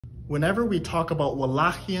Whenever we talk about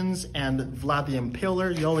Wallachians and Vlad the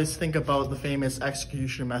Impaler, you always think about the famous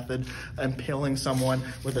execution method, impaling someone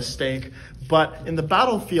with a stake. But in the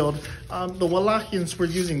battlefield, the Wallachians were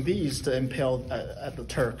using these to impale at the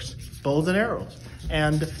Turks, bows and arrows.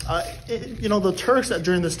 And, the Turks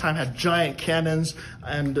during this time had giant cannons,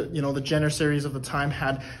 and, the janissaries of the time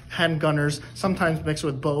had handgunners, sometimes mixed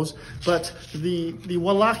with bows. But the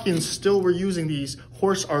Wallachians still were using these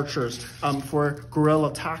horse archers for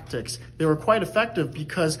guerrilla tactics. They were quite effective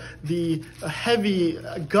because the heavy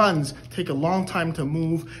guns take a long time to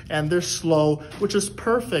move and they're slow, which is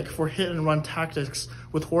perfect for hit and run tactics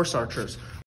with horse archers.